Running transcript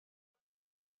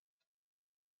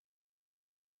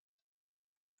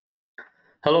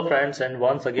Hello friends, and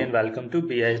once again welcome to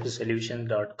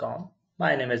bispsolutions.com.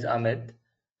 My name is Amit,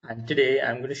 and today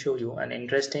I'm going to show you an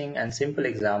interesting and simple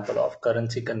example of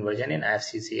currency conversion in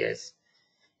FCCS.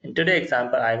 In today's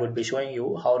example, I would be showing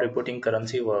you how reporting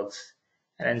currency works,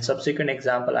 and in subsequent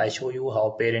example I show you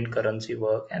how parent currency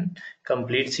work and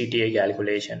complete CTA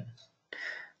calculation.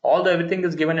 Although everything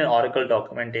is given in Oracle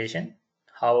documentation,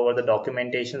 however, the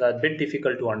documentations are a bit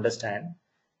difficult to understand,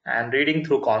 and reading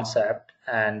through concept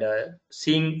and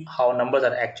seeing how numbers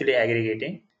are actually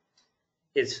aggregating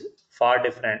is far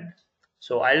different.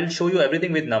 So I'll show you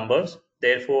everything with numbers.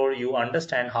 Therefore, you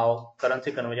understand how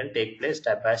currency conversion take place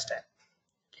step by step.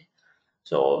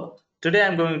 So today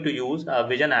I'm going to use a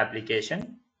vision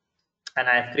application, and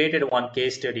I've created one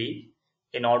case study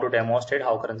in order to demonstrate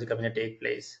how currency conversion take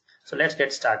place. So let's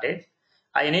get started.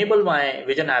 I enable my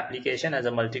vision application as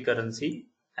a multi-currency,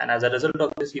 and as a result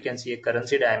of this, you can see a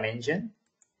currency dimension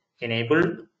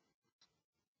enabled.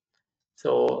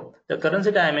 So the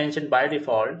currency dimension by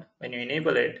default, when you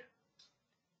enable it,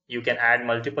 you can add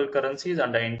multiple currencies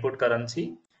under input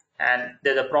currency, and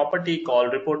there's a property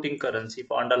called reporting currency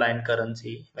for underlying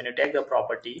currency. When you take the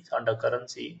properties under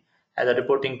currency as a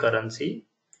reporting currency,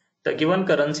 the given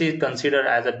currency is considered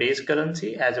as a base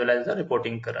currency as well as the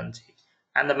reporting currency,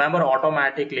 and the member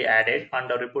automatically added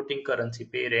under reporting currency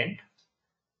parent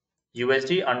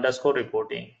USD underscore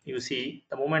reporting. You see,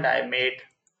 the moment I made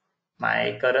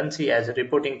my currency as a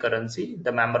reporting currency,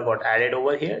 the member got added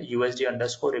over here, USD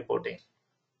underscore reporting.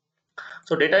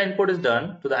 So data input is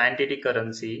done to the entity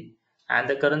currency, and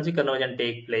the currency conversion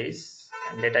take place,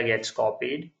 and data gets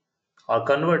copied or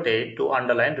converted to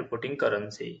underlying reporting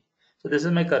currency. So this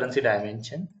is my currency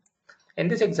dimension. In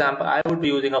this example, I would be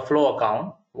using a flow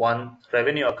account, one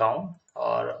revenue account,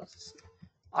 or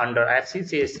under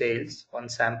FCCS sales, one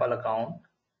sample account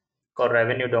called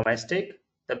revenue domestic.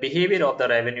 The behavior of the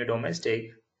revenue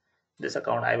domestic, this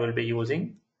account I will be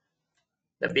using.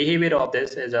 The behavior of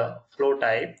this is a flow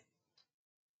type.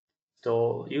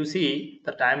 So you see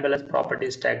the time balance property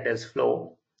is tagged as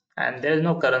flow, and there is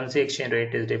no currency exchange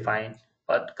rate is defined,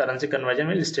 but currency conversion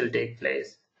will still take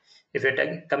place. If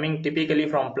you're coming typically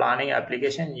from planning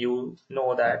application, you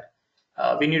know that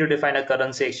we need to define a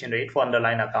currency exchange rate for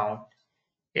underlying account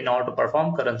in order to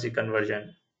perform currency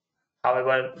conversion.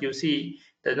 However, you see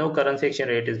there's no currency exchange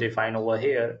rate is defined over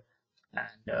here, and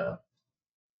the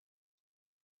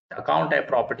account type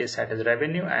property is set as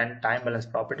revenue, and time balance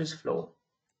property is flow.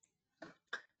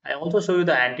 I also show you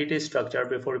the entity structure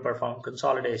before we perform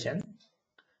consolidation.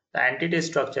 The entity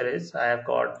structure is, I have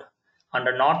got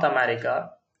under North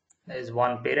America is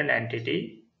one parent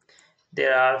entity.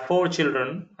 There are 4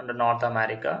 children under North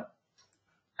America,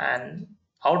 and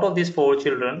out of these 4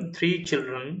 children, 3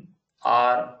 children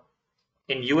are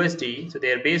in USD, so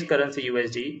their base currency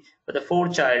USD, but the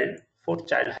fourth child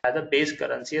has a base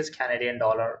currency as Canadian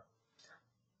dollar,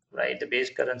 right? The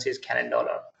base currency is Canadian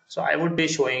dollar. So I would be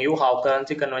showing you how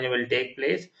currency conversion will take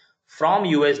place from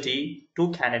USD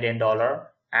to Canadian dollar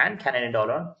and Canadian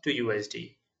dollar to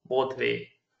USD, both way.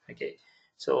 Okay,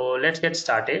 so let's get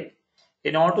started.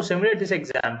 In order to simulate this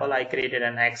example, I created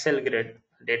an Excel grid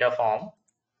data form.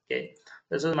 Okay,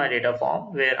 this is my data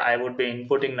form where I would be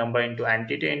inputting number into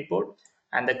entity input,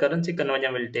 and the currency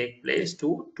conversion will take place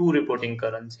to two reporting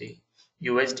currency,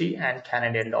 USD and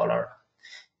Canadian dollar.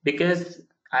 Because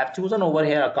I've chosen over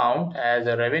here account as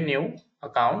a revenue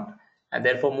account, and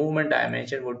therefore movement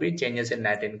dimension would be changes in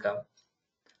net income.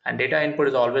 And data input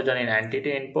is always done in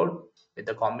entity input with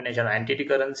the combination of entity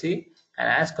currency, and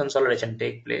as consolidation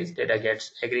take place, data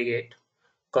gets aggregate,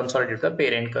 consolidated the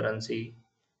parent currency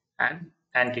and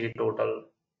entity total.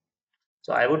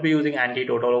 So I would be using entity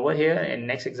total over here. In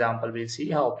next example, we'll see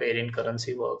how parent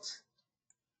currency works.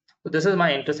 So this is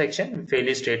my intersection,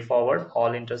 fairly straightforward,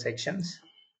 all intersections.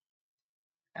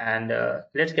 And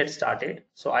let's get started.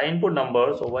 So I input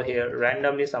numbers over here,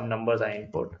 randomly some numbers I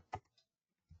input.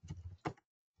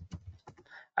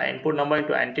 I input number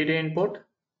into entity input.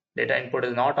 Data input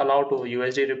is not allowed to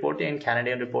USD reporting and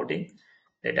Canadian reporting.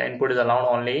 Data input is allowed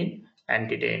only in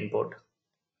entity input.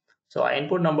 So I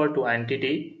input number to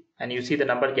entity, and you see the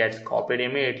number gets copied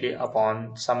immediately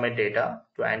upon submit data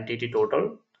to entity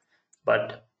total,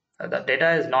 but the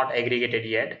data is not aggregated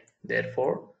yet.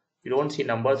 Therefore, you don't see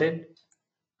numbers in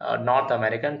North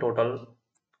American total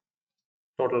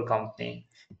company.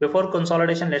 Before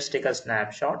consolidation, let's take a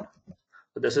snapshot.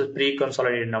 So this is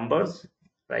pre-consolidated numbers,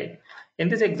 right? In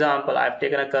this example, I've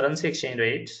taken a currency exchange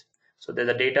rates. So there's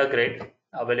a data grid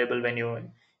available when you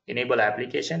enable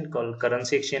application called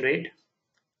currency exchange rate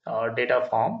or data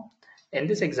form. In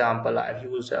this example, I've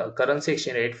used a currency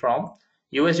exchange rate from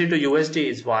USD to USD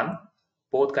is 1,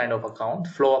 both kind of account.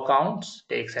 Flow accounts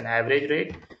takes an average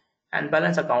rate and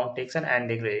balance account takes an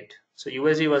ending rate. So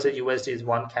USD versus USD is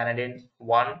 1 Canadian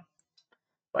 1,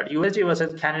 but USD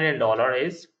versus Canadian dollar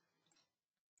is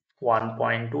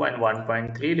 1.2 and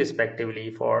 1.3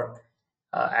 respectively for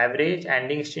average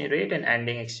ending exchange rate and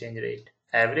ending exchange rate.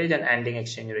 Average and ending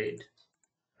exchange rate,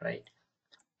 right?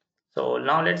 So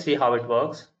now let's see how it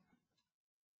works.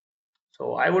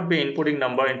 So I would be inputting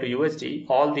number into USD.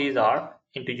 All these are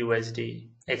into USD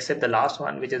except the last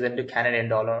one, which is into Canadian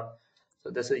dollar. So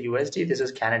this is USD, this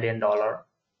is Canadian dollar,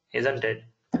 isn't it?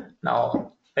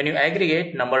 Now, when you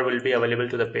aggregate, number will be available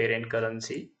to the parent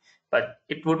currency, but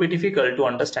it would be difficult to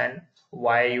understand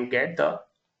why you get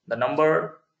the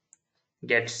number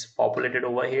gets populated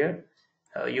over here.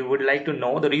 You would like to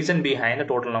know the reason behind the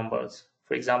total numbers.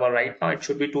 For example, right now it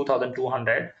should be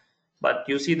 2200, but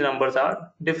you see the numbers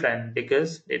are different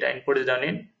because data input is done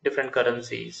in different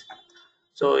currencies.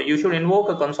 So you should invoke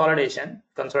a consolidation.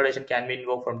 Consolidation can be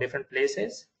invoked from different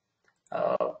places.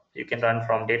 You can run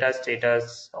from data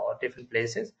status or different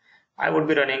places. I would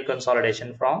be running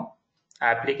consolidation from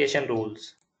application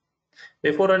rules.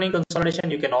 Before running consolidation,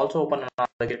 you can also open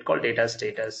another grid called data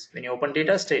status. When you open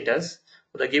data status,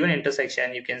 for the given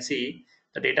intersection, you can see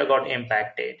the data got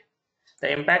impacted.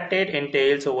 The impacted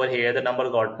entails over here the number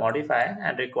got modified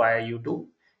and it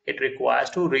requires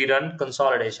to rerun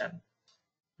consolidation.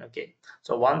 Okay,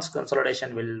 so once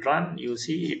consolidation will run, you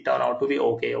see it turn out to be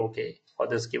okay for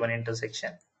this given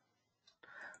intersection,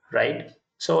 right?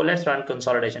 So let's run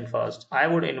consolidation first. I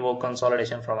would invoke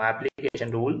consolidation from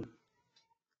application rule,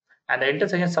 and the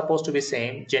intersection is supposed to be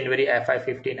same, January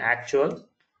FI15 actual.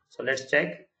 So let's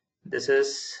check. This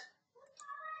is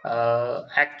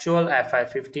actual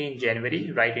FI15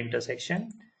 January, right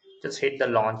intersection. Just hit the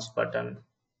launch button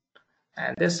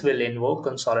and this will invoke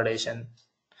consolidation.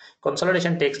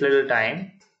 Consolidation takes little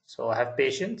time, so have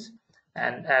patience,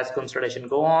 and as consolidation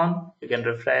go on, you can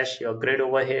refresh your grid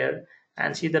over here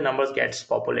and see the numbers gets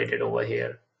populated over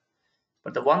here.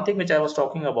 But the one thing which I was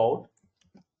talking about,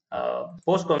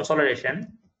 post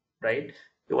consolidation, right,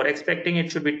 you were expecting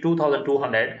it should be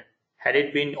 2200. Had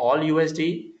it been all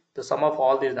USD, the sum of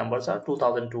all these numbers are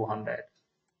 2200.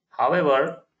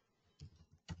 However,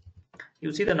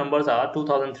 you see the numbers are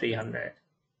 2300.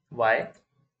 Why?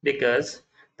 Because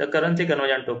the currency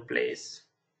conversion took place.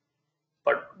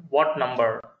 But what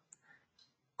number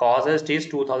causes this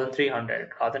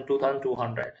 2300 rather than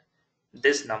 2200?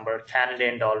 This number,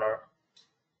 Canadian dollar,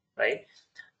 right?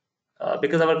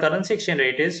 Because our currency exchange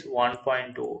rate is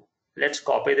 1.2. Let's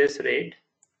copy this rate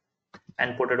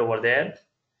and put it over there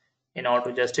in order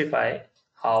to justify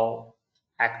how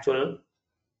actual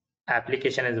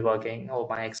application is working. Oh,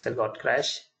 my Excel got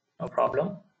crashed. No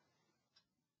problem.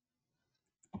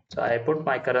 So I put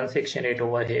my currency exchange rate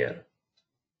over here.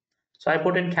 So I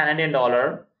put in Canadian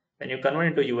dollar. When you convert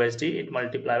into USD, it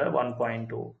multiplies by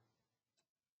 1.2.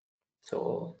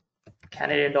 So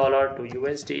Canadian dollar to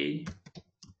USD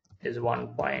is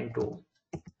 1.2,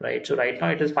 right? So right now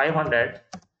it is 500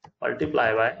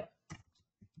 multiplied by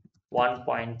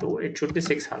 1.2. It should be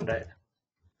 600.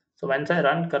 So once I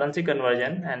run currency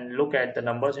conversion and look at the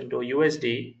numbers into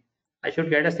USD, I should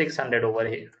get a 600 over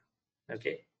here.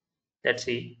 Okay, let's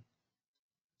see.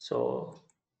 So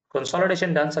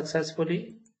consolidation done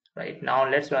successfully. Right now,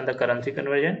 let's run the currency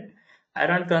conversion. I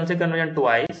run currency conversion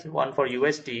twice, one for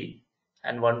USD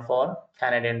and one for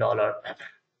Canadian dollar.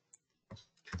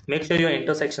 Make sure your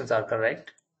intersections are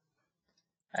correct.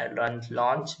 I run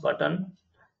launch button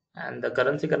and the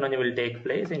currency conversion will take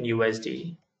place in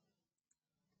USD.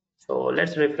 So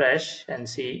let's refresh and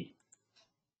see.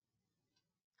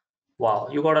 Wow,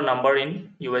 you got a number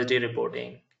in USD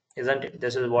reporting, isn't it?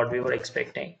 This is what we were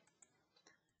expecting.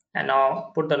 And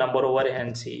now put the number over here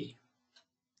and see.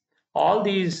 All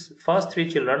these first three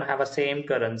children have a same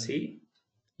currency,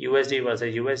 USD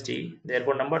versus USD.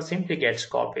 Therefore, number simply gets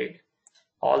copied.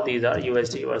 All these are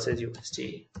USD versus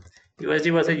USD.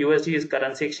 USD versus USD is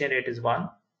currency exchange rate is 1.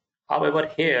 However,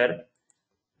 here,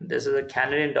 this is a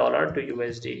Canadian dollar to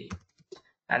USD.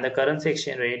 And the currency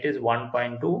exchange rate is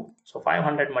 1.2. So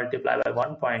 500 multiplied by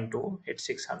 1.2, it's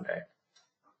 600.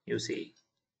 You see,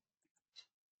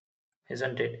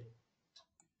 isn't it?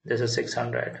 This is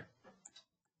 600.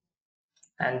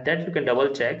 And that you can double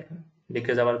check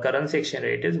because our currency exchange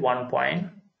rate is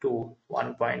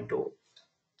 1.2.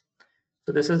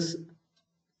 So this is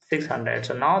 600.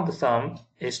 So now the sum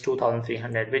is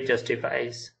 2300, which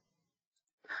justifies.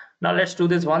 Now let's do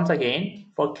this once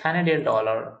again for Canadian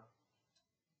dollar.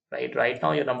 Right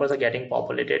now your numbers are getting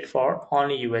populated for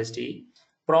only USD.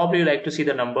 Probably you like to see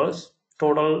the numbers,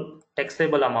 total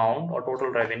taxable amount or total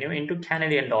revenue into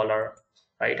Canadian dollar,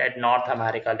 right, at North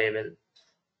America level.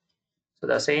 So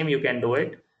the same you can do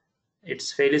it.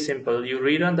 It's fairly simple. You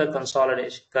rerun the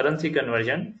consolidation currency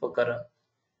conversion for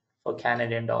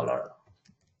Canadian dollar.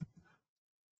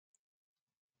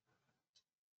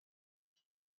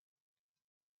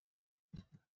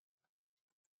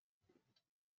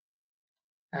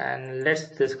 And let's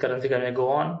this currency conversion go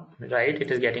on, right?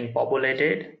 It is getting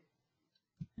populated.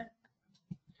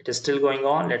 It is still going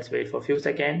on. Let's wait for a few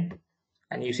seconds,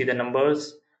 and you see the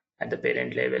numbers at the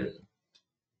parent level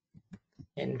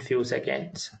in few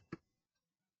seconds.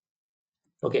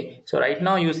 Okay, so right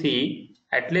now you see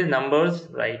at least numbers,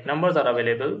 right? Numbers are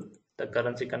available. The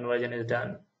currency conversion is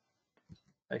done.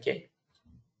 Okay,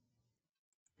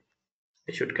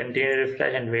 you should continue to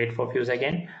refresh and wait for a few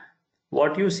seconds.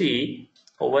 What you see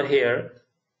over here,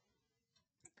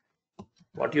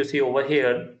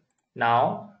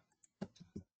 now,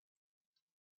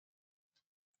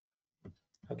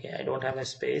 okay, I don't have a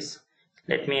space.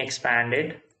 Let me expand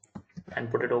it and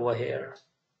put it over here.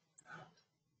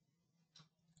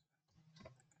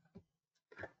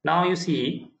 Now you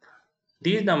see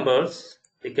these numbers,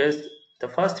 because the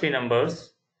first three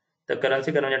numbers, the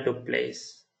currency conversion took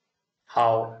place.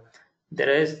 How?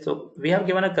 So we have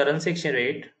given a currency exchange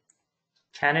rate,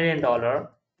 Canadian dollar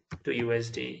to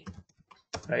USD,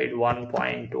 right?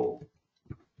 1.2,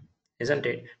 isn't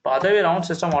it? But other way around,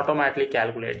 system automatically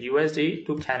calculate USD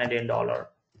to Canadian dollar,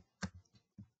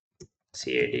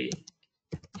 CAD,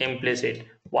 implicit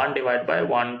 1 divided by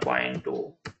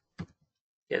 1.2.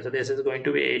 Yeah, so this is going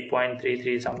to be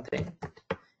 8.33 something.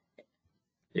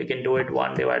 You can do it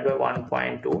 1 divided by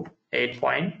 1.2,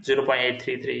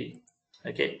 0.833.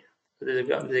 Okay, so this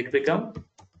become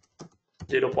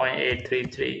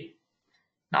 0.833.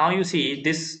 Now you see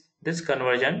this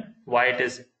conversion, why it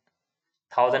is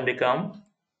 1000 become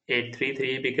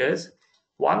 833, because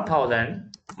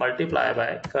 1000 multiplied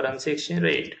by currency exchange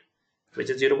rate, which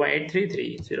is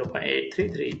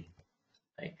 0.833.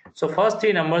 Right? So first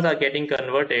three numbers are getting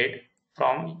converted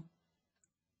from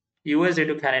USD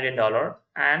to Canadian dollar,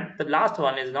 and the last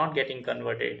one is not getting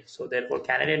converted. So therefore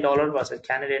Canadian dollar versus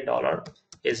Canadian dollar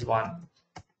is 1.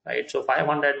 Right? So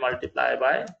 500 multiplied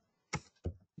by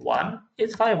 1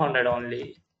 is 500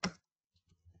 only.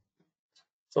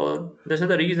 So this is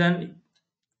the reason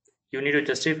you need to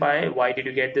justify why did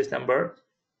you get this number.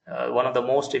 One of the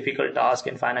most difficult tasks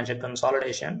in financial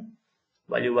consolidation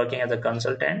while you're working as a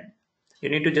consultant, you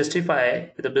need to justify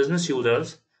with the business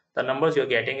users the numbers you're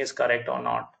getting is correct or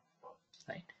not.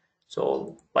 Right?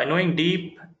 So by knowing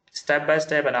deep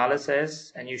step-by-step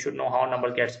analysis, and you should know how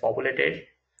number gets populated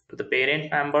to the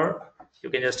parent member, you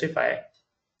can justify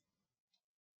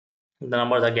the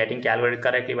numbers are getting calculated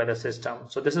correctly by the system.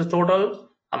 So this is total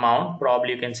amount.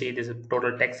 Probably you can see this is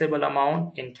total taxable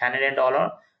amount in Canadian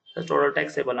dollar, the total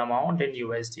taxable amount in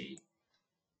USD.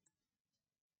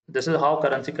 This is how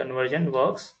currency conversion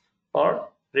works for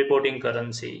reporting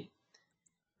currency.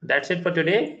 That's it for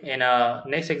today. In a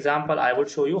next example, I would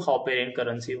show you how parent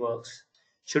currency works.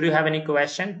 Should you have any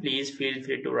question, please feel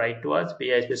free to write to us,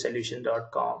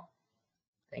 bispsolutions.com.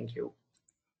 Thank you.